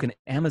 Facebook, and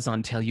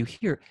Amazon tell you,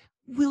 here,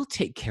 we'll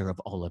take care of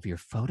all of your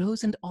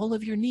photos and all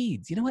of your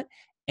needs. You know what?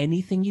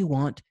 Anything you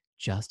want,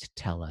 just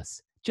tell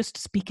us. Just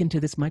speak into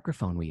this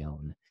microphone we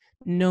own.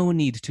 No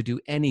need to do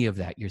any of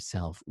that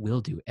yourself.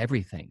 We'll do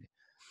everything.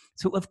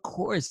 So of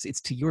course,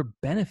 it's to your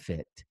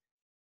benefit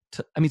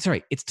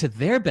it's to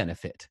their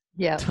benefit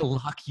Yeah. to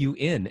lock you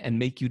in and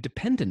make you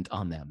dependent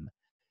on them.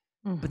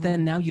 But Mhm.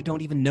 then now you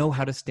don't even know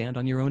how to stand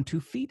on your own 2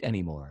 feet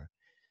anymore.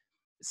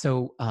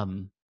 So,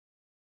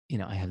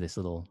 I have this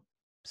little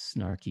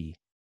snarky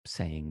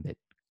saying that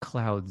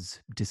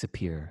clouds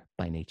disappear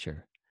by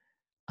nature.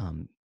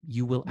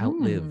 You will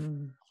outlive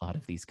Mm. a lot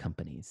of these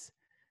companies.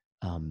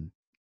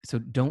 So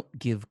don't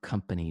give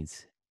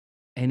companies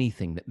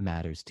anything that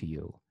matters to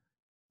you.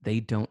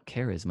 They don't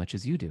care as much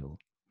as you do.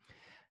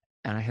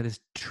 And I had this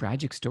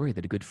tragic story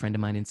that a good friend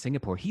of mine in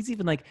Singapore, he's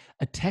even like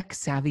a tech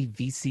savvy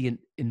VC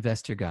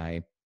investor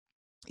guy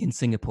in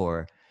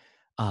Singapore,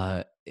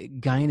 guy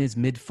in his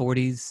mid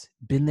 40s,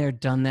 been there,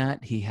 done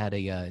that. He had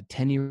a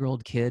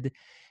 10-year-old kid.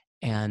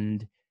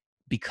 And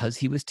because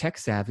he was tech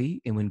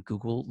savvy, and when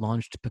Google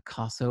launched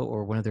Picasso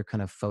or one of their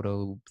kind of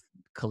photo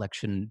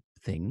collection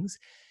things,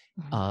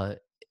 Mhm.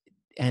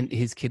 and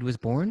his kid was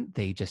born,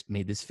 they just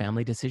made this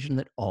family decision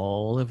that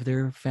all of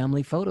their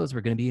family photos were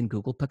going to be in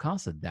Google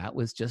Picasa. That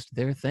was just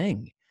their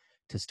thing,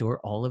 to store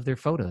all of their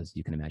photos.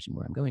 You can imagine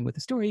where I'm going with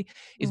the story,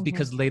 is Mhm.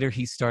 because later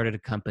he started a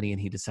company and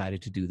he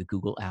decided to do the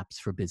Google Apps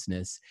for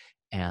Business,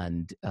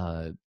 and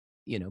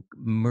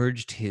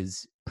merged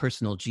his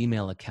personal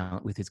Gmail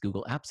account with his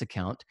Google Apps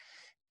account.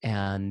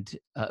 And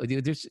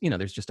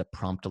there's just a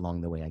prompt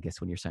along the way, I guess,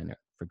 when you're signing up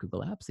for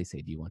Google Apps. They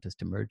say, do you want us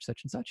to merge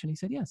such and such? And he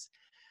said yes.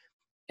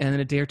 And then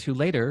a day or two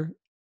later,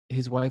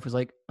 his wife was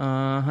like,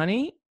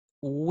 honey,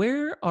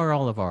 where are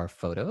all of our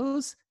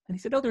photos? And he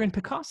said, oh, they're in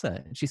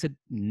Picasa. And she said,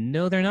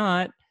 no, they're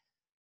not.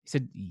 He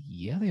said,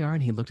 yeah, they are.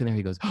 And he looked in there,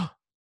 he goes, oh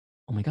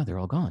my God, they're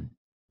all gone.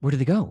 Where did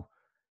they go?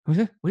 What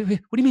do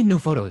you mean no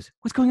photos?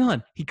 What's going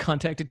on? He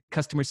contacted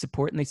customer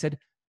support and they said,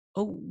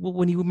 oh, well,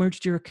 when you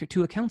merged your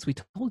 2 accounts, we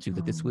told you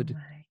that this Oh would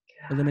my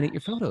eliminate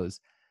your gosh. photos.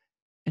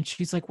 And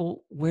she's like,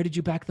 well, where did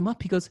you back them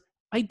up? He goes,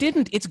 I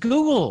didn't. It's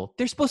Google.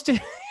 They're supposed to.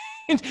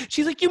 And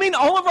she's like, you mean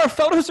all of our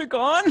photos are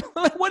gone?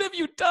 Like, what have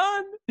you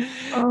done?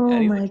 Oh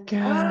And he's my like,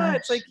 gosh.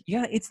 it's like,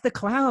 yeah, it's the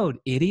cloud,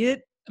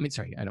 idiot. I mean,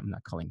 sorry, I'm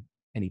not calling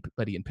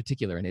anybody in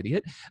particular an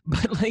idiot,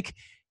 but like,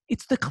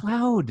 it's the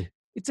cloud.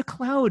 It's a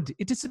cloud.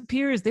 It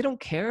disappears. They don't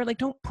care. Like,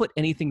 don't put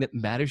anything that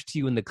matters to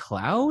you in the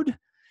cloud.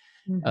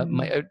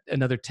 Mhm.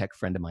 Another tech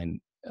friend of mine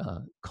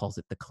calls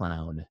it the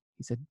clown.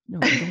 He said,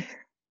 no, you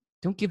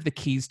don't give the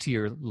keys to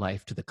your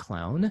life to the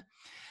clown.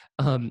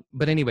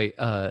 But anyway,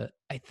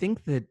 I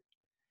think that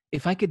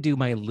if I could do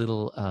my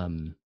little,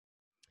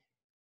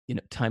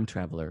 time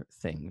traveler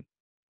thing.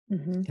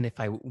 Mm-hmm. And if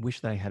I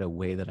wish that I had a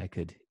way that I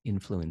could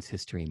influence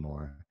history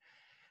more,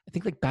 I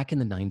think like back in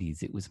the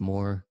 90s, it was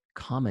more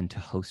common to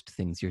host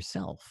things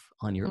yourself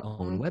on your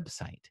own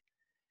website.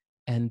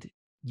 And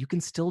you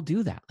can still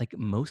do that. Like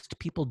most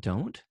people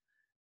don't,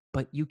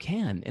 but you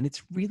can. And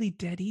it's really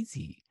dead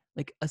easy.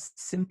 Like a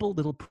simple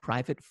little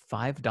private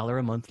 $5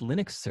 a month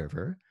Linux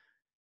server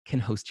can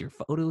host your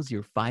photos,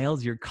 your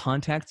files, your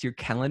contacts, your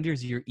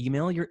calendars, your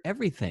email, your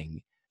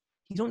everything.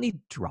 You don't need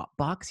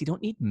Dropbox. You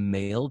don't need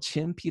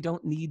MailChimp. You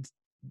don't need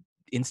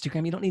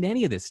Instagram. You don't need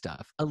any of this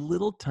stuff. A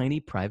little tiny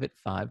private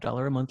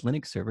 $5 a month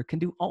Linux server can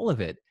do all of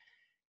it.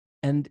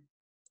 And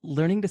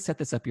learning to set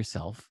this up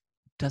yourself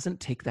doesn't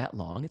take that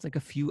long. It's like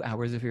a few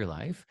hours of your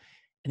life.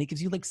 And it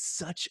gives you like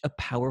such a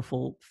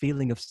powerful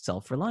feeling of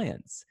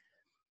self-reliance.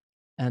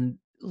 And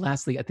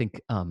lastly, I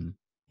think,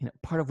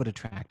 part of what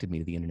attracted me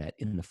to the internet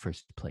in the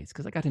first place,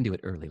 because I got into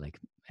it early, like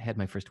I had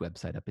my first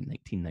website up in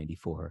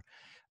 1994.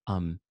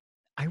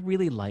 I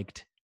really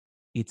liked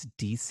its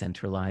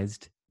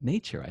decentralized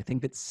nature. I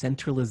think that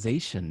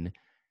centralization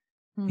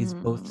is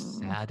both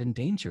sad and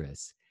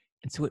dangerous.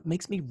 And so it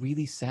makes me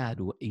really sad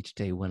each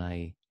day when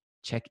I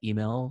check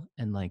email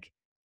and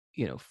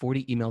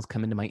 40 emails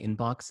come into my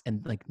inbox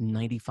and like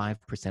 95%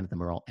 of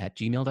them are all at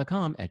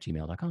gmail.com, at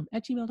gmail.com,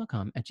 at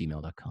gmail.com, at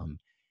gmail.com.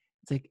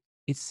 It's like,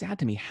 it's sad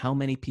to me how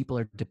many people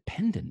are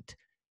dependent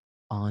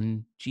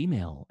on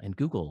Gmail and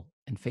Google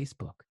and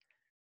Facebook.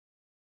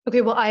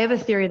 Okay, well, I have a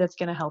theory that's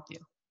going to help you.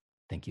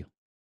 Thank you.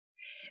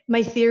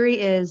 My theory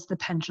is the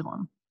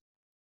pendulum.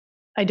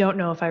 I don't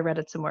know if I read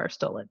it somewhere or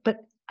stole it, but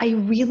I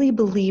really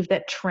believe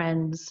that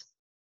trends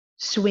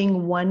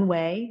swing one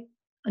way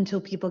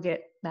until people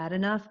get mad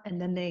enough,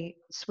 and then they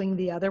swing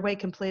the other way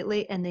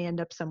completely, and they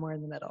end up somewhere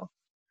in the middle.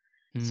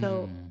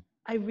 So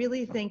I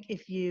really think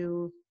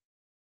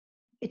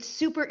it's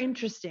super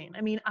interesting.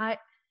 I mean,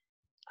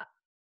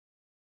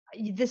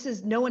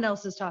 no one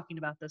else is talking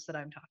about this that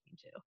I'm talking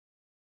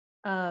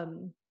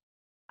to.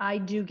 I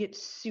do get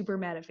super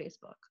mad at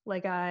Facebook.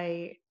 Like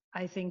I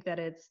think that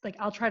it's like,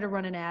 I'll try to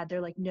run an ad.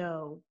 They're like,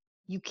 no,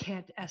 you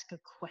can't ask a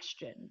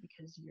question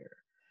because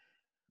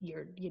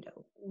you're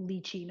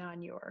leeching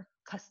on you're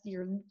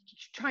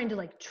trying to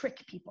like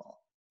trick people.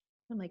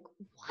 I'm like,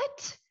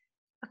 what?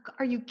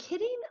 Are you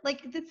kidding?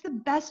 Like, that's the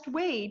best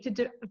way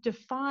to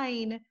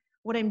define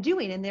what I'm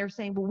doing. And they're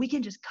saying, well, we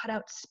can just cut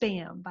out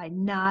spam by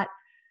not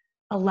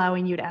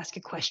allowing you to ask a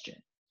question.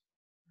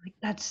 Like,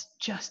 that's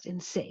just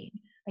insane.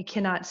 I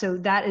cannot. So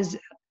that is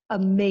a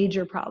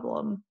major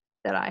problem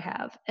that I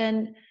have.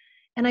 And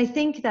I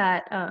think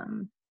that,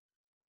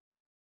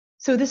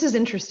 so this is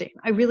interesting.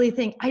 I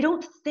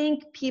don't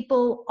think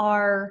people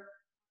are,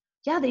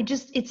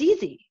 it's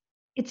easy.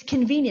 It's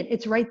convenient.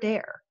 It's right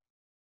there.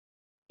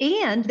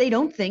 And they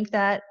don't think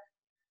that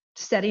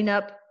setting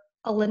up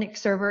a Linux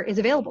server is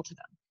available to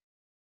them.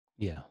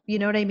 Yeah. You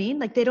know what I mean?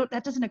 Like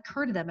that doesn't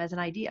occur to them as an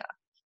idea.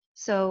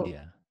 So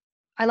yeah.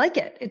 I like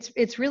it.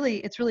 It's really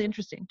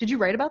interesting. Did you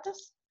write about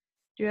this?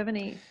 Do you have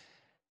any?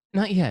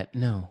 Not yet.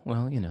 No.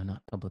 Well,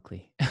 not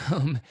publicly.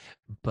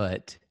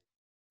 But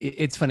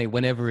it's funny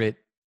whenever it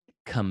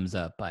comes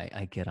up,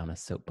 I get on a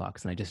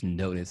soapbox and I just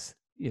notice,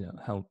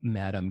 how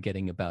mad I'm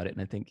getting about it.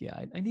 And I think,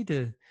 I need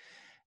to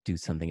do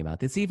something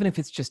about this, even if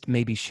it's just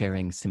maybe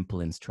sharing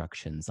simple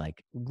instructions,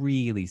 like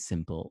really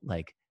simple,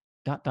 like ...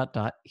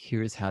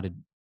 Here's how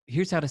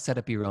to set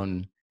up your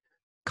own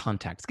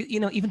contacts.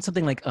 Even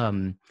something like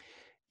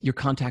your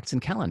contacts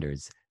and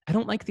calendars. I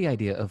don't like the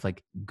idea of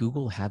like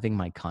Google having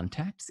my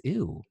contacts.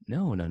 Ew.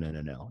 No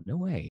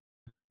way.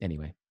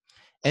 Anyway,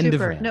 end of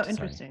rant. No,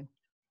 interesting.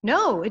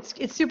 No,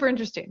 it's super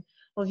interesting.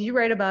 Well, if you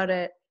write about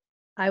it,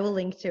 I will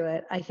link to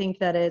it. I think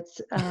that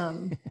it's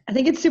I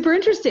think it's super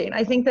interesting.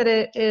 I think that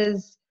it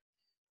is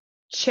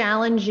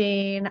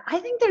challenging. I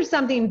think there's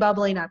something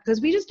bubbling up because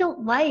we just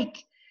don't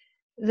like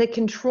the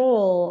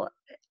control.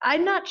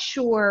 I'm not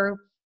sure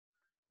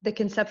the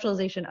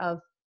conceptualization of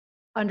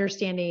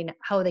understanding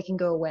how they can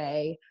go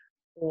away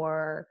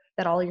or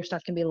that all your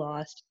stuff can be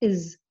lost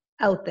is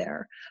out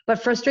there.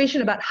 But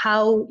frustration about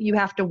how you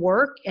have to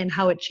work and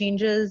how it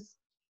changes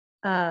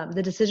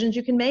the decisions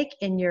you can make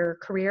in your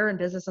career and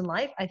business and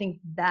life, I think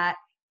that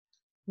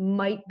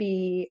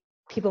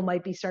people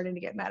might be starting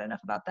to get mad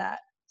enough about that.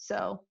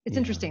 So it's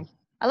interesting.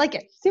 I like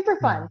it. Super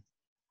fun.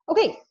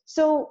 Okay.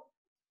 So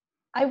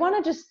I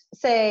want to just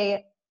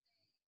say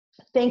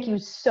thank you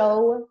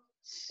so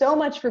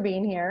much for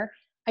being here.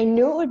 I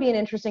knew it would be an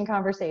interesting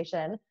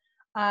conversation.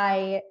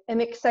 I am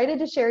excited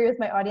to share you with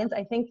my audience.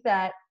 I think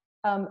that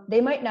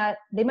they might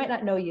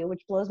not know you,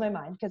 which blows my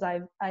mind because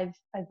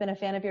I've been a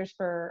fan of yours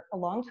for a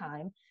long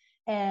time,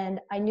 and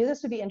I knew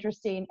this would be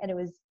interesting, and it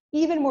was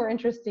even more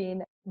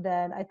interesting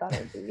than I thought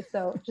it would be.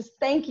 So just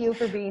thank you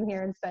for being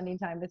here and spending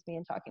time with me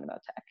and talking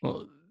about tech.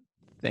 Well,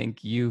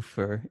 thank you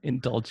for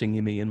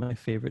indulging me in my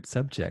favorite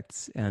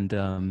subjects. And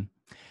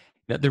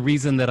the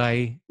reason that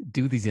I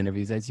do these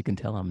interviews, as you can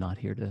tell, I'm not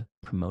here to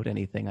promote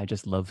anything. I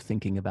just love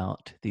thinking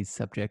about these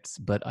subjects,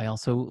 but I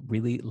also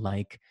really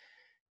like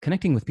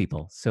connecting with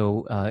people.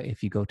 So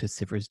if you go to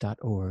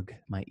sivers.org,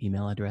 my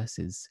email address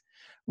is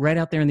right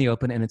out there in the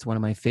open, and it's one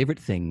of my favorite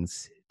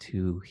things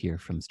to hear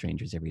from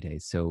strangers every day.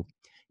 So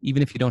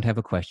even if you don't have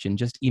a question,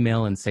 just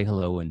email and say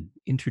hello and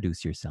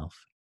introduce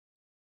yourself.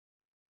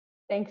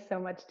 Thanks so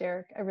much,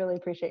 Derek. I really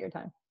appreciate your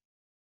time.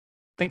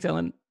 Thanks,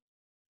 Ellen.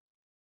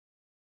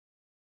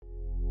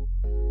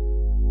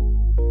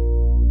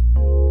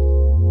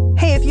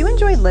 Hey, if you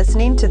enjoyed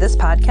listening to this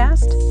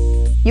podcast,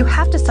 you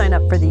have to sign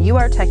up for the You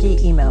Are Techie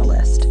email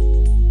list.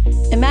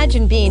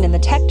 Imagine being in the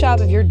tech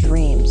job of your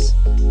dreams.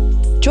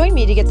 Join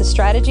me to get the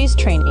strategies,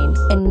 training,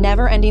 and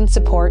never-ending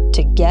support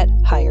to get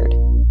hired.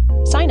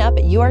 Sign up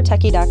at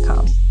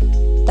youaretechy.com.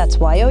 That's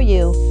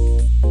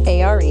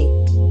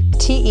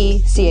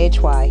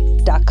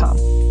youaretechy.com.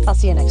 I'll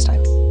see you next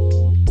time.